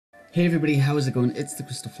Hey everybody, how is it going? It's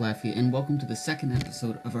TheCrystalFlaaffy, and welcome to the second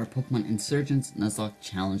episode of our Pokemon Insurgence Nuzlocke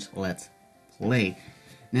Challenge Let's Play.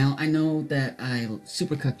 Now, I know that I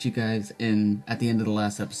super cucked you guys at the end of the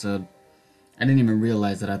last episode. I didn't even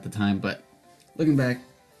realize it at the time, but looking back,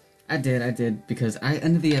 I did, because I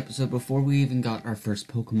ended the episode before we even got our first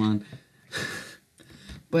Pokemon.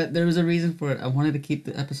 But there was a reason for it. I wanted to keep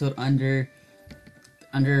the episode under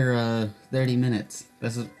 30 minutes.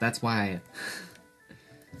 That's why.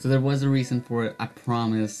 So there was a reason for it, I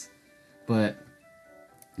promise. But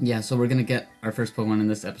yeah, so we're gonna get our first Pokemon in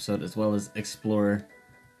this episode, as well as explore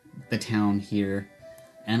the town here.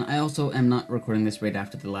 And I also am not recording this right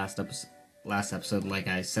after the last episode, like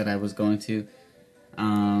I said I was going to.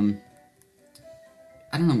 I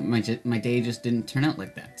don't know, my day just didn't turn out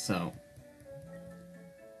like that, so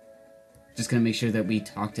just gonna make sure that we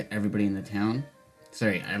talk to everybody in the town.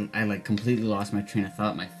 Sorry, I like completely lost my train of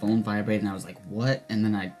thought. My phone vibrated and I was like, what? And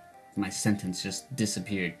then my sentence just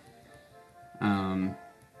disappeared. Well,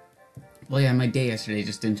 yeah, my day yesterday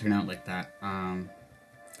just didn't turn out like that. I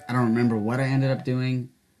don't remember what I ended up doing,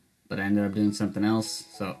 but I ended up doing something else,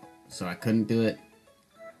 so I couldn't do it.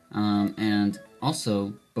 And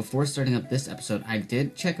also, before starting up this episode, I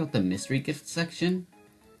did check out the mystery gift section,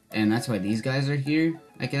 and that's why these guys are here,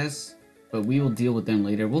 I guess. But we will deal with them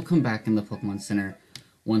later. We'll come back in the Pokemon Center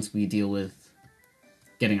once we deal with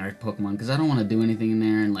getting our Pokemon, because I don't want to do anything in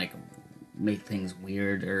there and, like, make things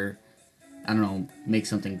weird, or, I don't know, make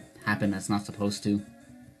something happen that's not supposed to.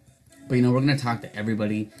 But, you know, we're going to talk to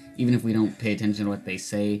everybody, even if we don't pay attention to what they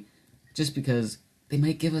say, just because they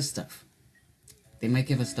might give us stuff. They might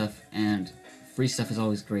give us stuff, and free stuff is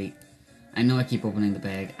always great. I know I keep opening the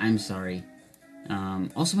bag. I'm sorry.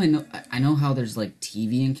 Also, I know how there's, like,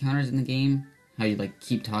 TV encounters in the game. How you, like,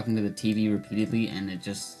 keep talking to the TV repeatedly, and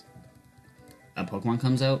a Pokemon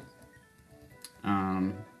comes out.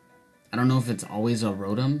 I don't know if it's always a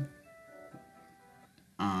Rotom.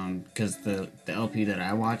 Because the LP that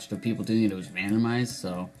I watched of people doing it was randomized,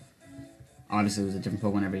 so obviously it was a different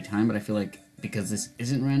Pokemon every time, but I feel like because this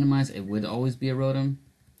isn't randomized, it would always be a Rotom,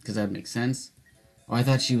 because that would make sense. Oh, I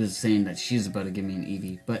thought she was saying that she's about to give me an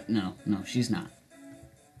Eevee, but no, she's not.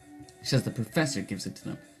 She says the professor gives it to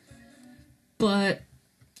them. But,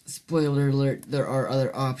 spoiler alert, there are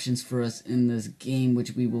other options for us in this game,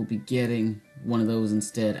 which we will be getting one of those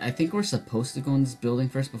instead. I think we're supposed to go in this building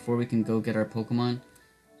first before we can go get our Pokemon,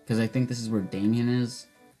 because I think this is where Damien is.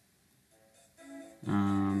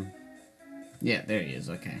 Yeah, there he is,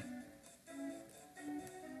 okay.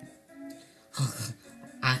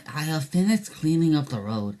 I have finished cleaning up the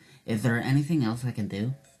road. Is there anything else I can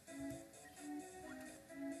do?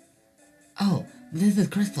 Oh, this is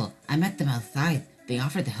Crystal. I met them outside. They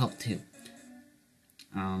offered to help too.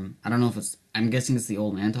 I don't know if it's... I'm guessing it's the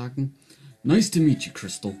old man talking. Nice to meet you,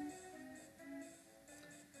 Crystal.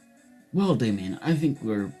 Well, Damien, I think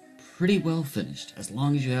we're pretty well finished. As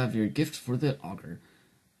long as you have your gift for the auger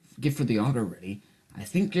ready, I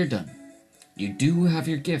think you're done. You do have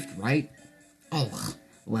your gift, right? Oh,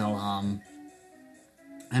 well,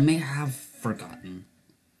 I may have forgotten.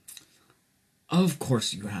 Of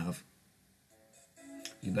course you have.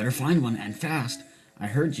 You better find one, and fast. I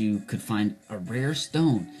heard you could find a rare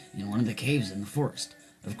stone in one of the caves in the forest.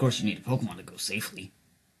 Of course you need a Pokemon to go safely.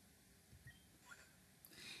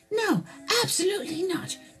 No, absolutely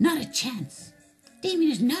not. Not a chance.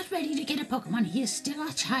 Damien is not ready to get a Pokemon. He is still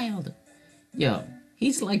a child. Yo,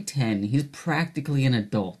 he's like 10. He's practically an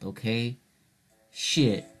adult, okay?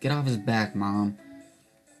 Shit, get off his back, Mom.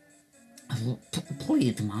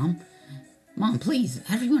 Please, Mom. Mom, please.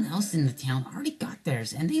 Everyone else in the town already got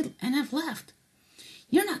theirs and have left.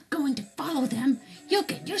 You're not going to follow them. You'll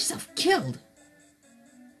get yourself killed.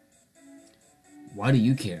 Why do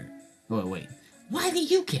you care? Oh, wait. Why do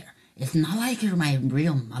you care? It's not like you're my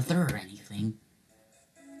real mother or anything.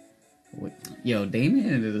 What? Yo,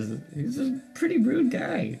 Damien he's a pretty rude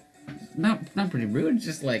guy. Not pretty rude,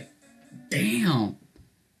 just like, damn.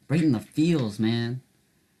 Right in the feels, man.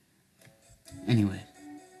 Anyway.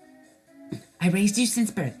 I raised you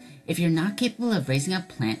since birth. If you're not capable of raising a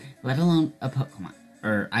plant, let alone a Pokemon.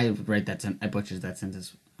 Or, I butchered that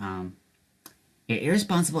sentence. You're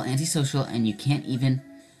irresponsible, antisocial, and you can't even...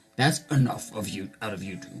 That's enough out of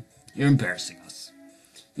you two. You're embarrassing us.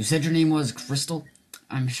 You said your name was Crystal?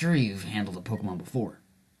 I'm sure you've handled a Pokemon before.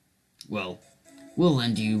 Well, we'll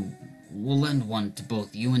lend one to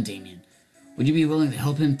both you and Damien. Would you be willing to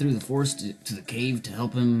help him through the forest to the cave to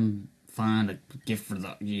help him find a gift for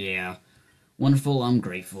the... Yeah. Wonderful, I'm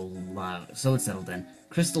grateful. So it's settled then.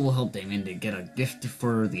 Crystal will help Damien to get a gift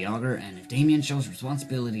for the auger, and if Damien shows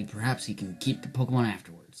responsibility, perhaps he can keep the Pokemon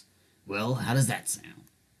afterwards. Well, how does that sound?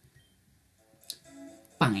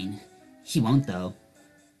 Fine. She won't, though.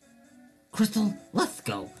 Crystal, let's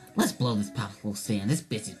go. Let's blow this popsicle stand. This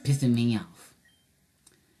bitch is pissing me off.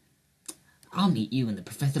 I'll meet you in the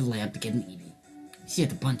professor's lab to get an Eevee. She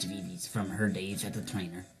has a bunch of Eevees from her days as a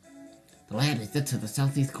trainer. The lab is just to the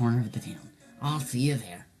southeast corner of the town. I'll see you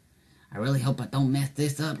there. I really hope I don't mess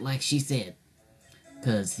this up like she said.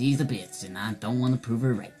 'Cause she's a bitch and I don't want to prove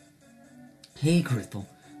her right. Hey, Crystal.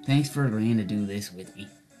 Thanks for agreeing to do this with me.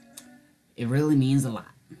 It really means a lot.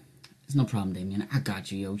 It's no problem, Damien. I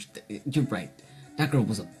got you, yo. You're right. That girl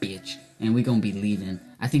was a bitch, and we gonna be leaving.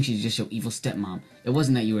 I think she's just your evil stepmom. It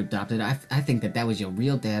wasn't that you were adopted. I think that was your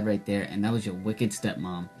real dad right there, and that was your wicked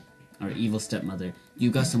stepmom. Or evil stepmother.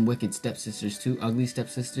 You got some wicked stepsisters too? Ugly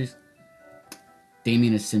stepsisters?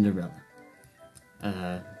 Damien is Cinderella.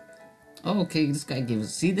 Oh, okay, this guy gave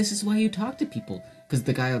us... See, this is why you talk to people. Because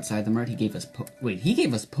the guy outside the mart, he gave us... he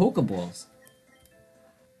gave us Pokeballs.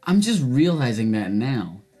 I'm just realizing that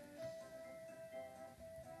now.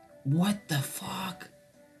 What the fuck?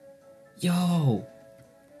 Yo.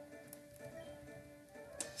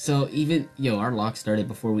 So, our Locke started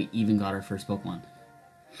before we even got our first Pokemon.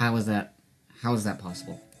 How is that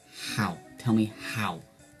possible? How? Tell me how.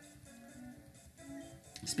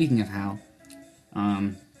 Speaking of how,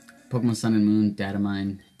 Pokemon Sun and Moon data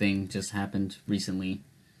mine thing just happened recently.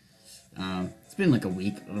 It's been like a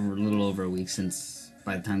week, a little over a week since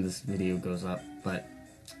by the time this video goes up, but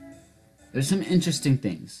there's some interesting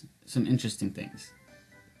things.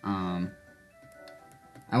 I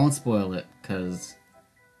won't spoil it, cause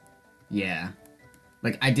yeah.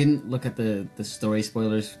 Like, I didn't look at the story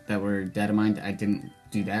spoilers that were data mined. I didn't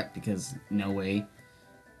do that because no way.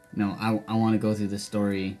 No, I want to go through the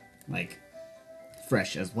story, like,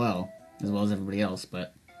 fresh as well as everybody else,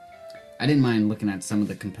 but I didn't mind looking at some of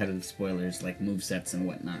the competitive spoilers, like movesets and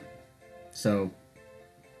whatnot. So,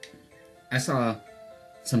 I saw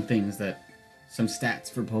some stats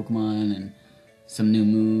for Pokemon and some new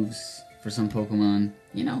moves for some Pokemon,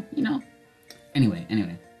 you know.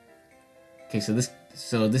 Anyway. Okay, so this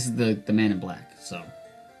is the man in black, so.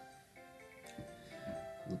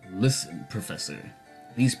 Listen, Professor.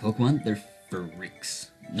 These Pokemon, they're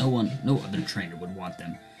freaks. No other trainer would want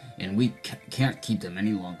them, and we can't keep them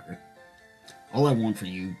any longer. All I want is for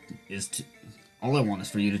you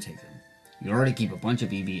to take them. You already keep a bunch of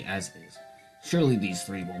Eevee as is. Surely these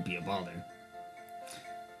three won't be a bother.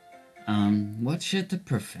 What should the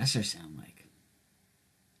professor sound like?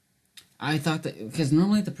 I thought that, because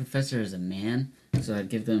normally the professor is a man, so I'd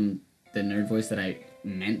give them the nerd voice that I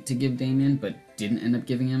meant to give Damien, but didn't end up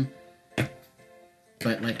giving him.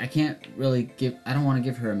 But, like, I don't want to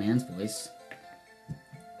give her a man's voice.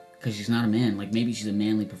 Because she's not a man. Like, maybe she's a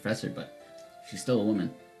manly professor, but she's still a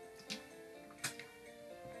woman.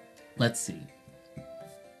 Let's see.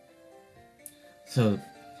 So,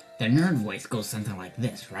 the nerd voice goes something like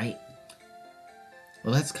this, right?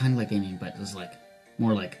 Well, that's kind of like Amy, but it's like,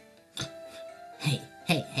 more like, hey.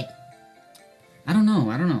 I don't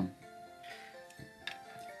know.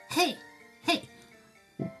 Hey,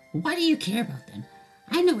 why do you care about them?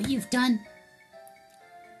 I know what you've done.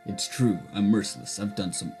 It's true, I'm merciless. I've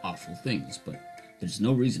done some awful things, but there's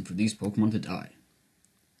no reason for these Pokemon to die.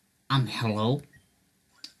 Hello?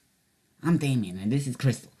 I'm Damien, and this is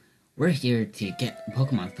Crystal. We're here to get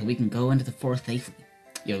Pokemon so we can go into the forest safely.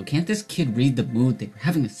 Yo, can't this kid read the mood? They were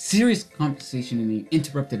having a serious conversation and he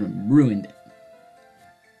interrupted and ruined it.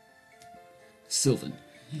 Sylvan,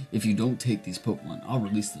 if you don't take these Pokemon, I'll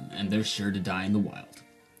release them, and they're sure to die in the wild.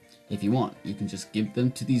 If you want, you can just give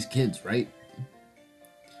them to these kids, right?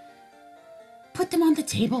 Put them on the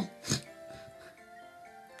table.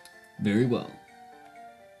 Very well.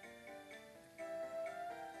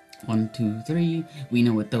 1, 2, 3. We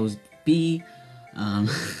know what those be.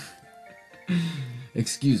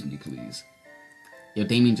 Excuse me, please. Yo,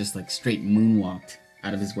 Damien just, like, straight moonwalked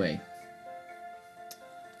out of his way.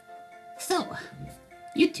 So,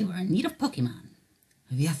 you two are in need of Pokemon.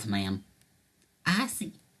 Yes, ma'am. I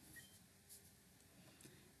see.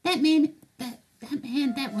 That man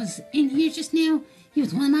that was in here just now, he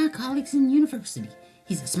was one of my colleagues in university.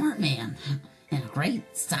 He's a smart man and a great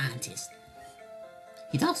scientist.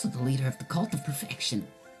 He's also the leader of the Cult of Perfection.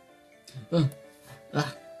 A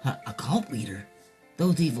cult leader?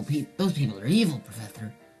 Those people are evil,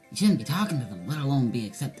 Professor. You shouldn't be talking to them, let alone be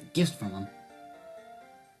accepting gifts from them.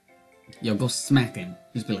 Yo, go smack him.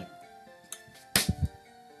 Just be like,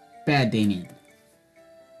 bad Damien.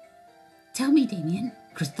 Tell me, Damien,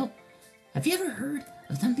 Crystal, have you ever heard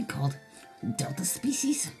of something called Delta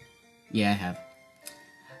species? Yeah, I have.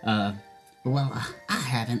 I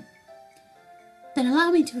haven't. Then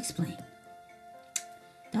allow me to explain.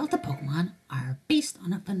 Delta Pokemon are based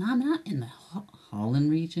on a phenomena in the Holland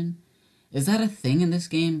region? Is that a thing in this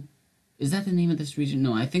game? Is that the name of this region?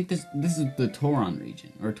 No, I think this is the Toron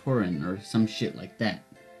region, or Torin, or some shit like that.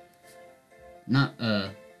 Not,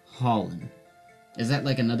 Holland. Is that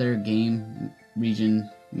like another game region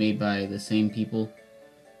made by the same people?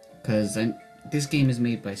 Because this game is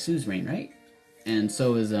made by Suzerain, right? And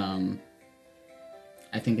so is,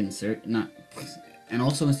 I think and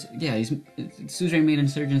also, yeah, Suzerain made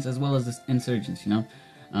Insurgence as well as Insurgence, you know?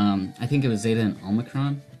 I think it was Zeta and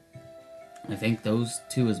Omicron. I think those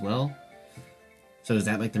two as well. So is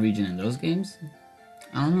that like the region in those games?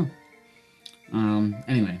 I don't know.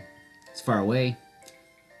 Anyway, it's far away.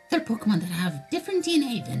 They're Pokemon that have different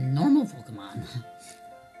DNA than normal Pokemon.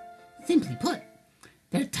 Simply put,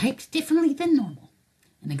 they're typed differently than normal.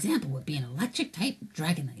 An example would be an electric-type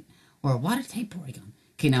Dragonite or a water-type Porygon.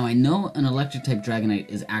 Okay, now I know an electric-type Dragonite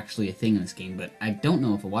is actually a thing in this game, but I don't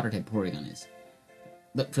know if a water-type Porygon is.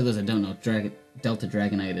 But for those that don't know, Delta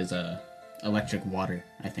Dragonite is electric water,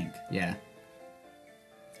 I think. Yeah.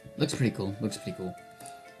 Looks pretty cool.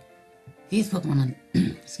 These Pokemon on...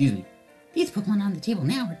 Excuse me. These Pokemon on the table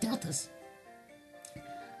now are Deltas.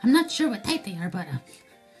 I'm not sure what type they are, but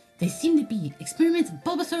they seem to be experiments of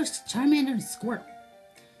Bulbasaur, Charmander, and Squirtle.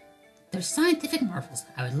 They're scientific marvels.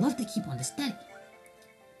 I would love to keep on to study.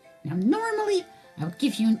 Now, normally, I would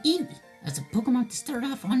give you an Eevee as a Pokemon to start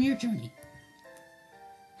off on your journey.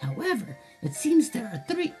 However, it seems there are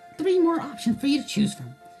three more options for you to choose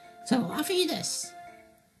from. So I'll offer you this.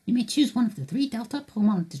 You may choose one of the 3 Delta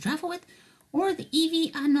Pokemon to travel with, or the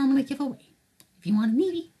Eevee I normally give away. If you want an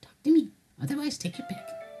Eevee, talk to me. Otherwise, take your pick.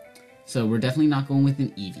 So we're definitely not going with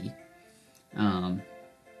an Eevee.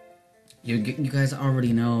 You guys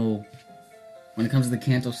already know, when it comes to the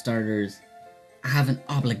Kanto starters, I have an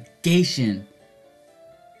obligation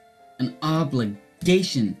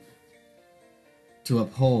to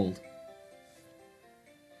uphold.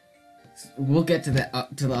 We'll get to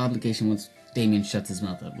the obligation once Damien shuts his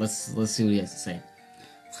mouth up. Let's see what he has to say.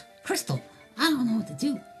 Crystal, I don't know what to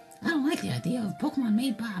do. I don't like the idea of Pokemon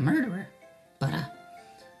made by a murderer. But,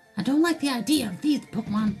 I don't like the idea of these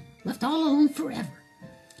Pokemon left all alone forever.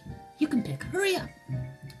 You can pick. Hurry up.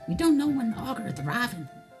 We don't know when the Augur is arriving.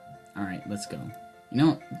 Alright, let's go. You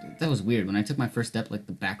know, that was weird. When I took my first step, like,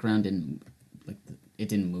 the background didn't, it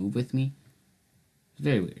didn't move with me. It's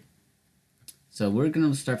very weird. So we're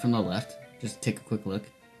gonna start from the left. Just take a quick look.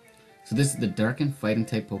 So this is the Dark and Fighting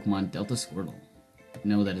type Pokemon, Delta Squirtle.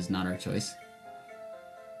 No, that is not our choice.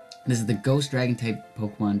 This is the Ghost Dragon type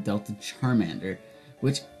Pokemon, Delta Charmander,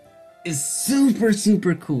 which is super,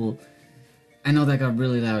 super cool. I know that got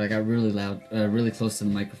really loud. I got really loud, really close to the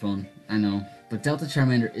microphone. I know. But Delta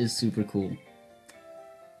Charmander is super cool.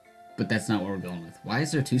 But that's not what we're going with. Why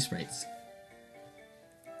is there 2 sprites?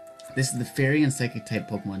 This is the Fairy and Psychic type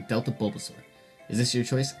Pokemon, Delta Bulbasaur. Is this your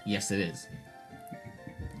choice? Yes, it is.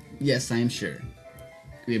 Yes, I am sure.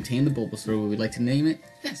 We obtained the Bulbasaur. Would we like to name it?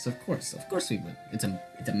 Yes, of course. Of course we would. It's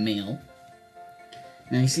a male.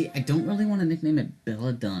 Now, you see, I don't really want to nickname it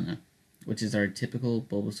Belladonna, which is our typical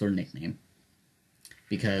Bulbasaur nickname.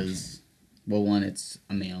 Because, well, 1, it's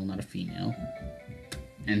a male, not a female.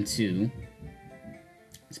 And 2,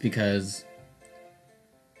 it's because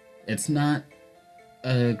it's not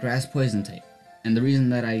a grass poison type. And the reason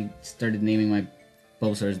that I started naming my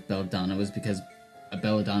Bulbasaur as Belladonna was because a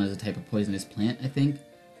Belladonna is a type of poisonous plant, I think.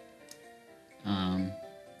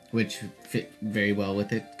 Which fit very well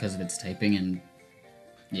with it because of its typing, and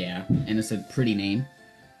yeah, and it's a pretty name.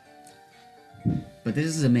 But this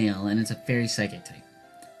is a male, and it's a fairy psychic type.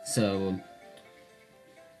 So,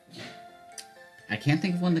 I can't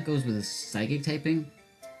think of one that goes with a psychic typing,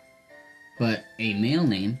 but a male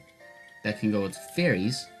name that can go with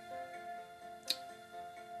fairies.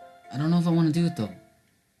 I don't know if I want to do it, though.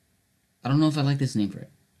 I don't know if I like this name for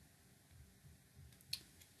it.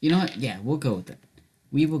 You know what? Yeah, we'll go with it.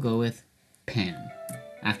 We will go with Pan,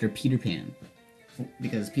 after Peter Pan.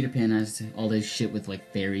 Because Peter Pan has all this shit with,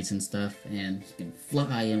 like, fairies and stuff, and he can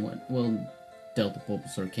fly and what... Well, Delta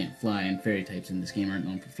Bulbasaur can't fly, and fairy types in this game aren't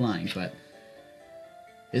known for flying, but...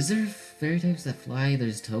 Is there fairy types that fly?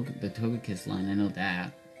 There's the Togekiss line, I know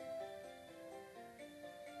that.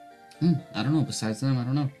 I don't know, besides them, I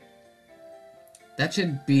don't know. That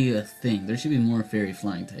should be a thing. There should be more fairy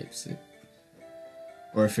flying types.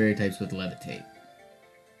 Or fairy types with levitate.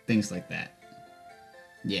 Things like that.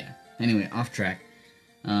 Yeah. Anyway, off track.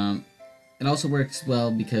 It also works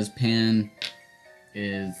well because Pan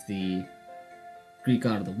is the Greek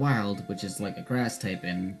god of the wild, which is like a grass type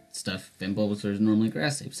and stuff, and Bulbasaur is normally a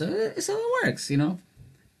grass type. So it works, you know?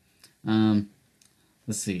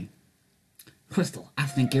 Let's see. Crystal, I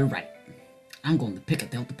think you're right. I'm going to pick a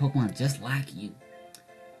Delta Pokemon just like you.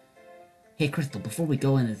 Hey Crystal, before we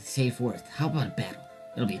go into the safe forest, how about a battle?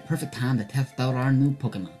 It'll be a perfect time to test out our new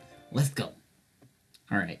Pokemon. Let's go.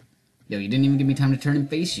 Alright. Yo, you didn't even give me time to turn and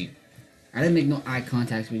face you. I didn't make no eye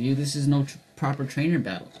contact with you. This is no proper trainer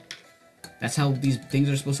battle. That's how these things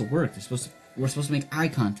are supposed to work. We're supposed to make eye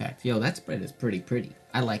contact. Yo, that sprite is pretty pretty.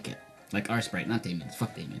 I like it. Like our sprite, not Damien's.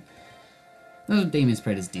 Fuck Damien. No, Damien's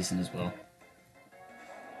sprite is decent as well.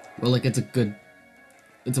 Well, like, it's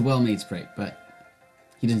a well-made sprite, but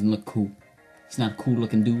he doesn't look cool. He's not a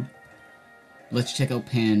cool-looking dude. Let's check out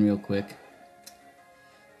Pan real quick.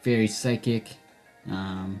 Very psychic.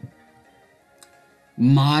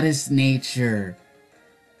 Modest nature.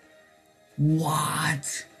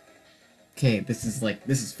 What? Okay, this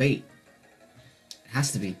is fate. It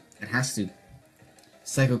has to be. It has to.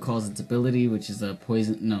 Psycho calls its ability, which is a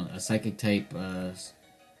psychic type,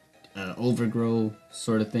 overgrow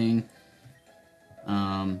sort of thing.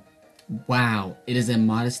 Wow, it is a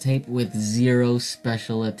modest type with 0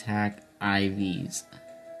 special attack IVs.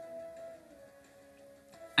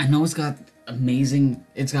 I know it's got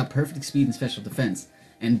perfect speed and special defense,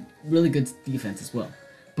 and really good defense as well,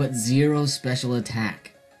 but 0 special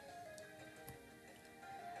attack.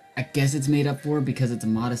 I guess it's made up for because it's a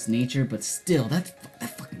modest nature, but still, that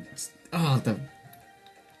fucking,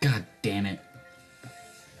 god damn it.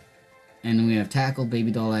 And then we have Tackle,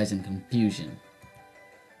 Baby Doll Eyes, and Confusion.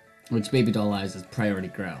 Which Baby Doll Eyes is priority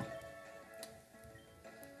growl.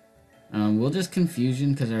 We'll just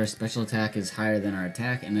Confusion because our special attack is higher than our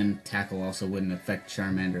attack, and then Tackle also wouldn't affect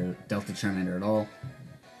Charmander, Delta Charmander at all.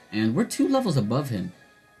 And we're 2 levels above him.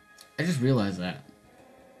 I just realized that.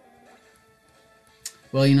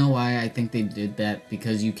 Well, you know why I think they did that?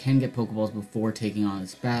 Because you can get Pokeballs before taking on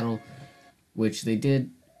this battle, which they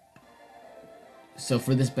did. So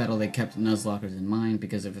for this battle, they kept Nuzlockers in mind,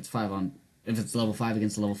 because if it's level 5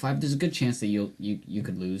 against level 5, there's a good chance that you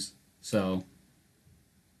could lose. So,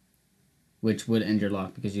 which would end your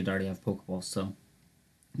lock because you'd already have Pokeballs. So,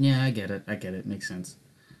 yeah, I get it. Makes sense.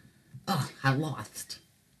 Ugh, I lost.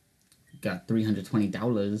 Got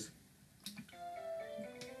 $320.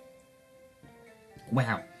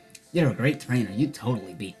 Wow, you're a great trainer. You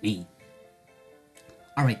totally beat me.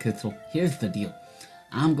 Alright, Crystal, here's the deal.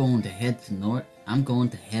 I'm going to head north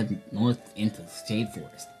into the Shade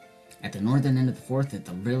Forest. At the northern end of the forest, it's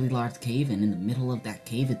a really large cave, and in the middle of that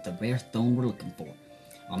cave is the rare stone we're looking for.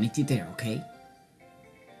 I'll meet you there, okay?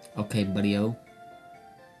 Okay, buddy-o.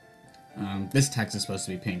 This text is supposed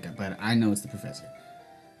to be pink, but I know it's the professor.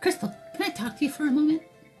 Crystal, can I talk to you for a moment?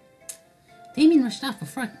 Damien rushed off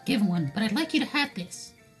before I could give him one, but I'd like you to have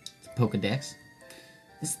this. Pokedex?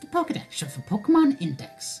 This is the Pokedex, short for Pokemon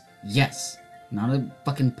Index. Yes! Not a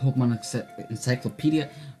fucking Pokemon encyclopedia,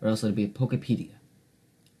 or else it'd be a Pokepedia.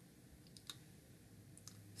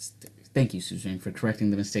 Thank you, Suzanne, for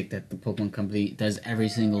correcting the mistake that the Pokemon Company does every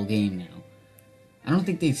single game now. I don't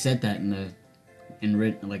think they said that in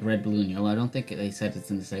Red, Blue, and Yellow. I don't think they said it's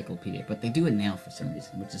in the encyclopedia, but they do it now for some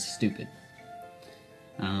reason, which is stupid.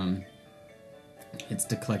 It's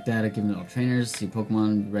to collect data given to all trainers, see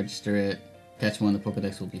Pokemon, register it, catch one, the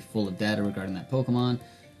Pokedex will be full of data regarding that Pokemon.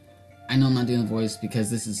 I know I'm not doing the voice because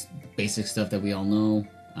this is basic stuff that we all know.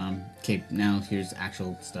 Okay, now here's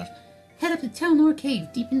actual stuff. Head up to Telnor Cave,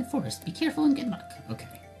 deep in the forest. Be careful and good luck. Okay.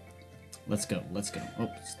 Let's go.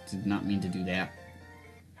 Oops, did not mean to do that.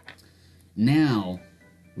 Now,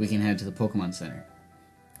 we can head to the Pokemon Center.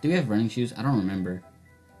 Do we have running shoes? I don't remember.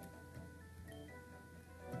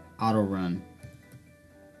 Auto run.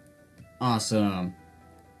 Awesome.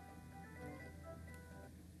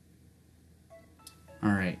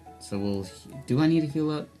 Alright, so do I need to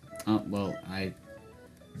heal up? Oh, well,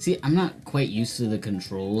 see, I'm not quite used to the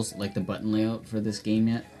controls, like the button layout for this game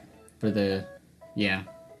yet. Yeah.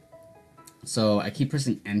 So, I keep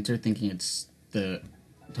pressing enter thinking it's to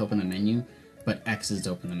open the menu, but X is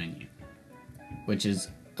to open the menu. Which is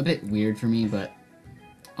a bit weird for me, but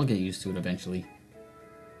I'll get used to it eventually.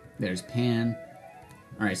 There's Pan.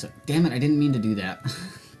 Alright, so, damn it, I didn't mean to do that.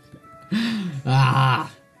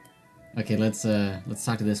 Ah! Okay, let's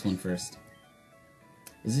talk to this one first.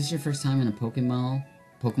 Is this your first time in a Pokemon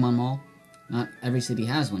Mall? Not every city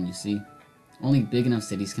has one, you see. Only big enough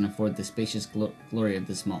cities can afford the spacious glory of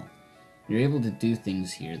this mall. You're able to do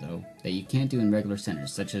things here, though, that you can't do in regular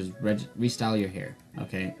centers, such as restyle your hair,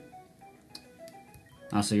 okay?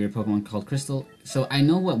 Also, you're a Pokemon called Crystal. So, I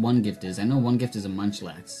know what one gift is. I know one gift is a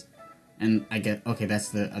Munchlax. And okay, that's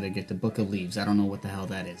the other gift, the Book of Leaves. I don't know what the hell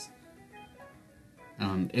that is.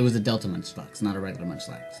 It was a Delta Munchlax, not a regular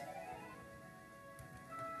Munchlax.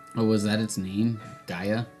 Oh, was that its name?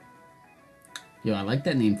 Gaia? Yo, I like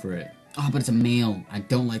that name for it. Oh, but it's a male. I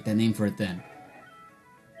don't like that name for it then.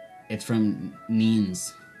 It's from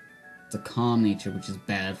Neens. It's a calm nature, which is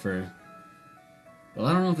bad for... Well,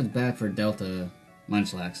 I don't know if it's bad for Delta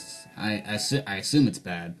Munchlax. I assume it's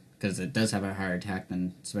bad, because it does have a higher attack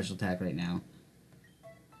than special attack right now.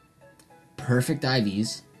 Perfect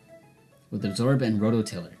IVs with Absorb and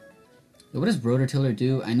Rototiller. What does Rototiller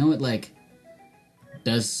do? I know it, like,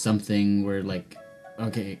 does something where, like,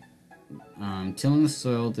 okay, tilling the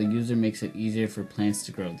soil, the user makes it easier for plants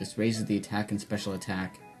to grow. This raises the attack and special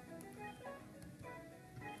attack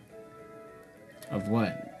of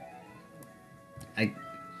what? I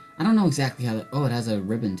don't know exactly how... Oh, it has a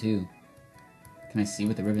ribbon, too. Can I see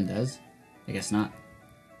what the ribbon does? I guess not.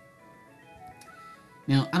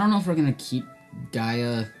 Now, I don't know if we're gonna keep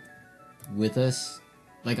Gaia with us.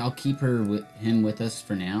 Like, I'll keep him with us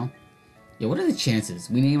for now. Yeah, what are the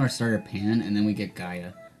chances? We name our starter Pan, and then we get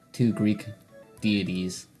Gaia. 2 Greek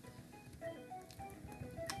deities.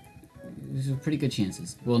 These are pretty good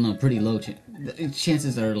chances. Well, no, pretty low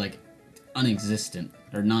chances are, like, unexistent.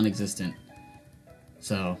 Or non-existent.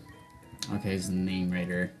 So, okay, this is the name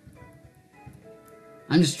rater.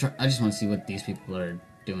 I just want to see what these people are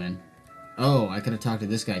doing. Oh, I could have talked to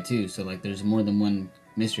this guy, too. So, like, there's more than one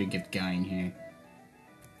mystery gift guy in here.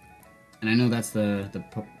 And I know that's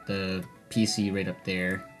the PC right up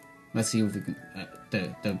there. Let's see if we can...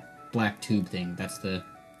 the black tube thing. That's the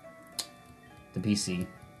PC.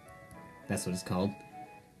 That's what it's called.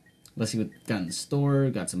 Let's see what got in the store.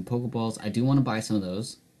 Got some Pokeballs. I do want to buy some of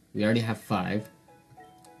those. We already have 5.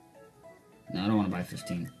 No, I don't want to buy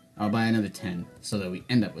 15. I'll buy another 10 so that we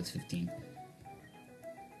end up with 15.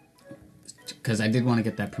 Because I did want to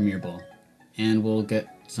get that Premier Ball. And we'll get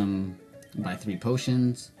some... Buy 3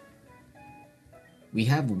 potions. We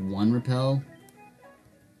have 1 Repel.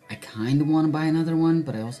 I kind of want to buy another one,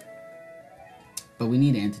 but I also... But we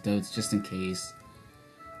need antidotes just in case.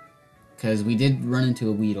 Because we did run into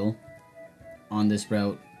a Weedle on this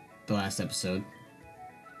route the last episode.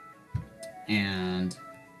 And...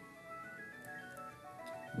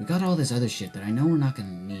 we got all this other shit that I know we're not going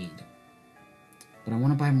to need. But I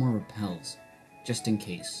want to buy more Repels. Just in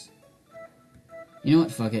case. You know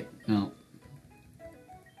what? Fuck it. No.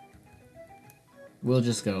 We'll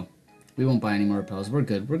just go. We won't buy any more Repels. We're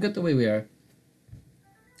good. We're good the way we are.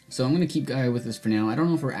 So I'm going to keep Gaia with us for now. I don't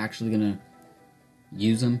know if we're actually going to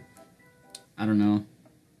use him. I don't know.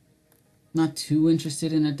 Not too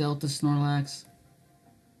interested in a Delta Snorlax.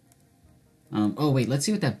 Oh, wait. Let's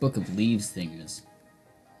see what that Book of Leaves thing is.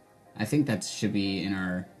 I think that should be in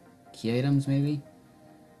our key items, maybe?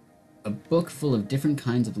 A book full of different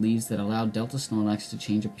kinds of leaves that allow Delta Snorlax to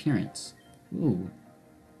change appearance. Ooh.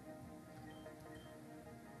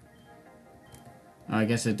 I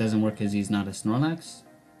guess it doesn't work because he's not a Snorlax?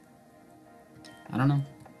 I don't know.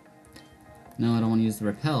 No, I don't want to use the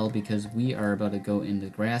Repel because we are about to go in the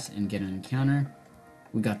grass and get an encounter.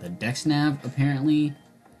 We got the Dex Nav, apparently.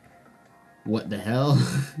 What the hell?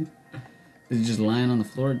 Is it just lying on the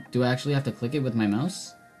floor? Do I actually have to click it with my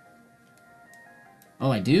mouse?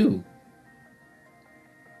 Oh, I do.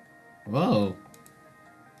 Whoa.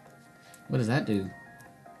 What does that do?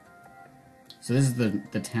 So this is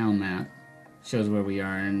the town map. Shows where we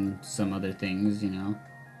are and some other things, you know.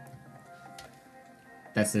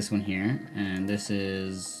 That's this one here. And this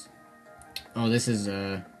is... oh, this is,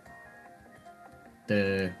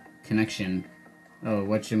 the connection. Oh,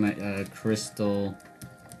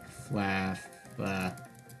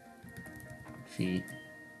 TheCrystalFlaaffy.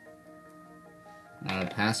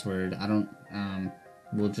 Password. I don't,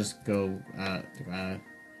 we'll just go,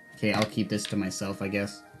 okay, I'll keep this to myself, I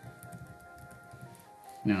guess.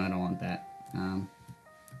 No, I don't want that.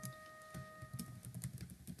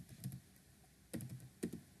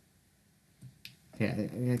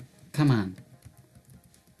 Okay, come on.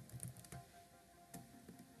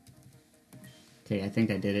 Okay, I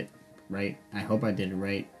think I did it right. I hope I did it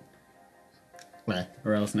right.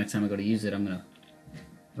 Or else next time I go to use it, I'm gonna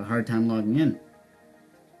have a hard time logging in.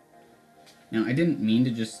 Now, I didn't mean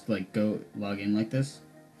to just, like, go log in like this.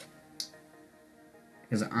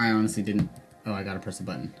 Because I honestly didn't... oh, I gotta press the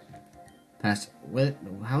button. What?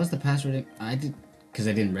 How is the password? Because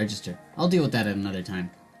I didn't register. I'll deal with that at another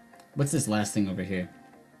time. What's this last thing over here?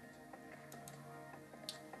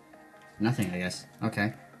 Nothing, I guess.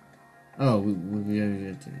 Okay. Oh,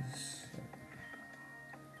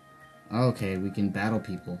 okay, we can battle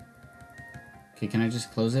people. Okay, can I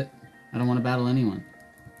just close it? I don't want to battle anyone.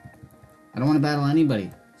 I don't want to battle anybody.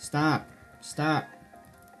 Stop. Stop.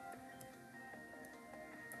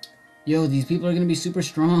 Yo, these people are going to be super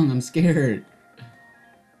strong. I'm scared.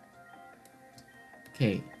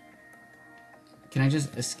 Okay. Can I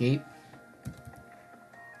just escape?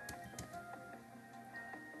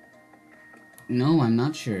 No, I'm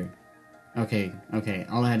not sure. Okay, okay.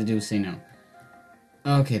 All I had to do was say no.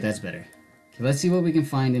 Okay, that's better. Okay, let's see what we can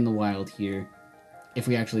find in the wild here. If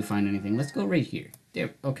we actually find anything. Let's go right here.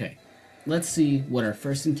 There, okay. Let's see what our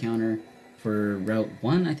first encounter for Route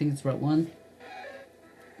 1, I think it's Route 1.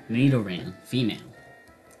 Nidoran, female.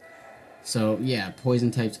 So, yeah,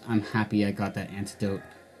 poison types. I'm happy I got that antidote.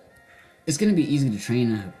 It's gonna be easy to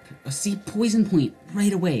train a see, poison point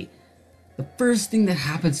right away. The first thing that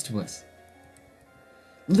happens to us.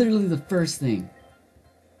 Literally the first thing.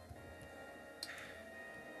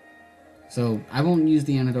 So, I won't use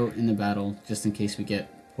the antidote in the battle, just in case we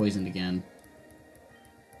get poisoned again.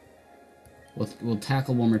 We'll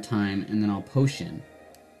tackle one more time, and then I'll potion.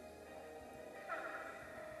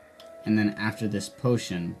 And then after this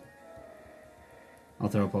potion, I'll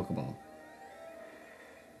throw a Pokeball.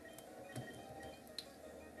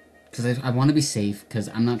 Because I want to be safe, because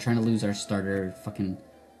I'm not trying to lose our starter fucking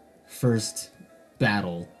first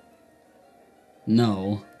battle.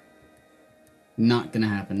 No. Not gonna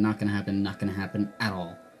happen, not gonna happen, not gonna happen at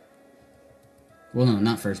all. Well, no,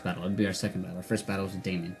 not first battle. It'd be our second battle. Our first battle was with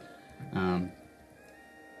Damien. Well,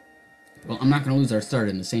 I'm not gonna lose our starter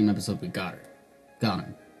in the same episode we got her. Got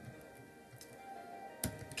him.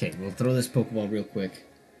 Okay, we'll throw this Pokeball real quick.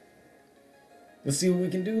 Let's see what we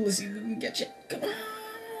can do. Let's see if we can get you. Come on,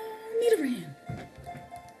 Nidoran.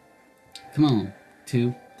 Come on.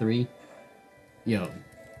 2, 3. Yo.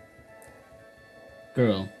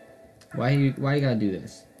 Girl. Why you gotta do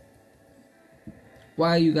this?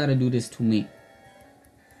 Why you gotta do this to me?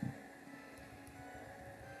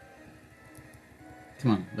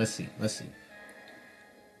 Come on, let's see.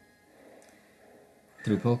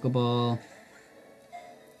 Through Pokeball.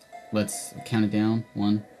 Let's count it down.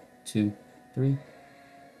 1, 2, 3.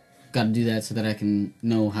 Gotta do that so that I can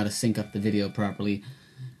know how to sync up the video properly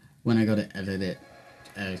when I go to edit it.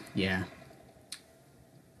 Yeah.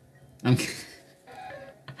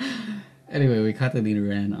 Anyway, we caught the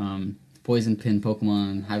Nidoran. Poison pin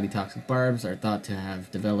Pokemon highly toxic barbs are thought to have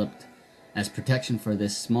developed as protection for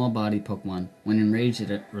this small-bodied Pokemon. When enraged,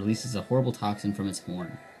 it releases a horrible toxin from its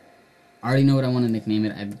horn. I already know what I want to nickname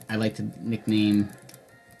it. I like to nickname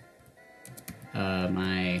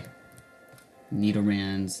my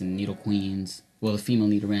Nidorans and Nidoqueens, well, the female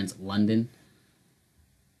Nidorans, London.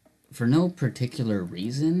 For no particular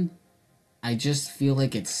reason, I just feel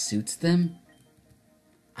like it suits them.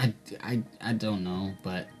 I don't know,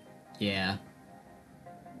 but yeah.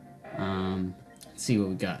 Let's see what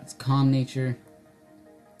we got. It's Calm Nature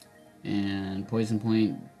and Poison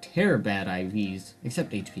Point. Terror bad IVs,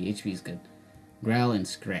 except HP. HP is good. Growl and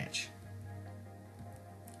Scratch.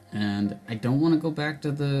 And I don't want to go back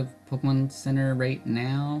to the Pokemon Center right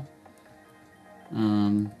now.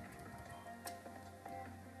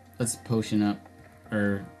 Let's potion up,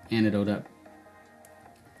 or antidote up.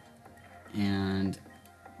 And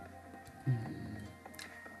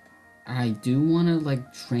I do want to,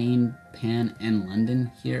 like, train Pan and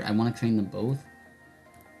London here. I want to train them both.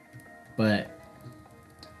 But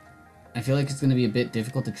I feel like it's going to be a bit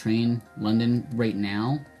difficult to train London right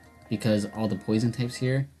now because all the poison types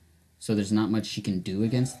here. So there's not much she can do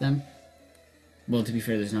against them. Well, to be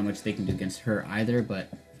fair, there's not much they can do against her either,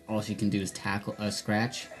 but all she can do is tackle a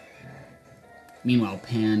Scratch. Meanwhile,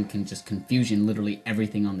 Pan can just confusion literally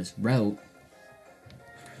everything on this route.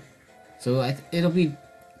 So it'll be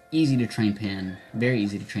easy to train Pan. Very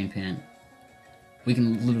easy to train Pan. We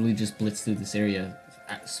can literally just blitz through this area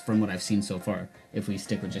from what I've seen so far, if we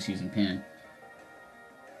stick with just using Pan.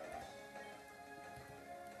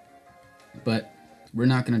 But we're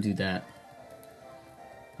not gonna do that.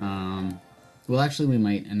 Well, actually we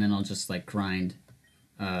might, and then I'll just, like, grind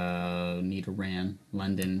Nidoran,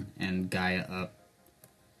 London, and Gaia up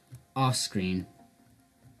off-screen.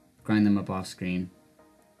 Grind them up off-screen.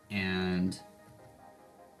 And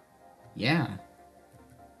yeah.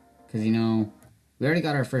 Because, you know, we already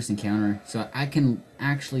got our first encounter, so I can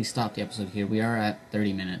actually stop the episode here. We are at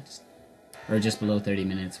 30 minutes. Or just below 30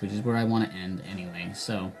 minutes, which is where I want to end anyway.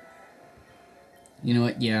 So, you know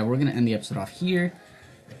what? Yeah, we're going to end the episode off here.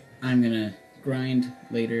 I'm going to grind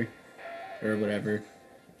later, or whatever.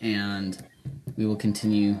 And we will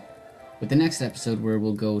continue with the next episode where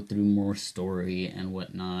we'll go through more story and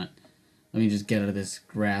whatnot. Let me just get out of this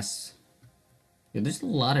grass. Yeah, there's a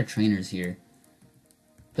lot of trainers here.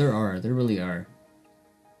 There really are.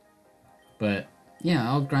 But, yeah,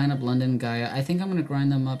 I'll grind up London, Gaia. I think I'm going to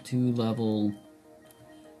grind them up to level...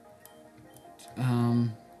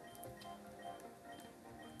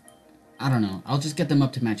 I don't know. I'll just get them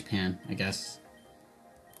up to match Pan, I guess.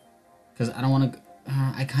 Because I don't want to...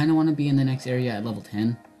 I kind of want to be in the next area at level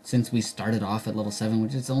 10, since we started off at level 7,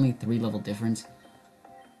 which is only 3 level difference.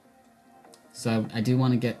 So I do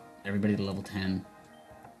want to get everybody to level 10.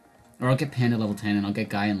 Or I'll get Panda level 10, and I'll get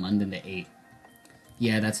Guy in London to 8.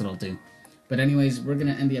 Yeah, that's what I'll do. But anyways, we're going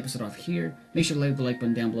to end the episode off here. Make sure to leave the like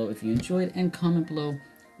button down below if you enjoyed, and comment below.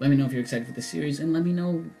 Let me know if you're excited for the series, and let me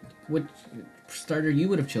know what starter you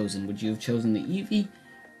would have chosen. Would you have chosen the Eevee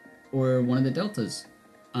or one of the Deltas?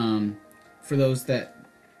 For those that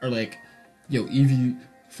are like, yo, Eevee,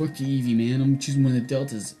 fuck the Eevee, man, I'm choosing one of the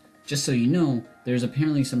Deltas. Just so you know, there's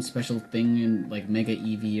apparently some special thing in, like, Mega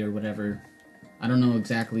Eevee or whatever. I don't know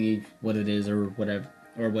exactly what it is or whatever,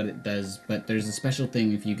 or what it does, but there's a special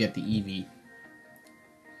thing if you get the Eevee.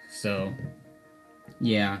 So,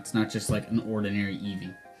 yeah, it's not just like an ordinary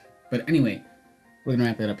Eevee. But anyway, we're gonna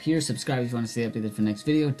wrap that up here. Subscribe if you want to stay updated for the next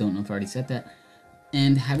video. Don't know if I already said that.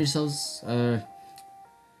 And have yourselves a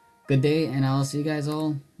good day, and I'll see you guys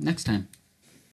all next time.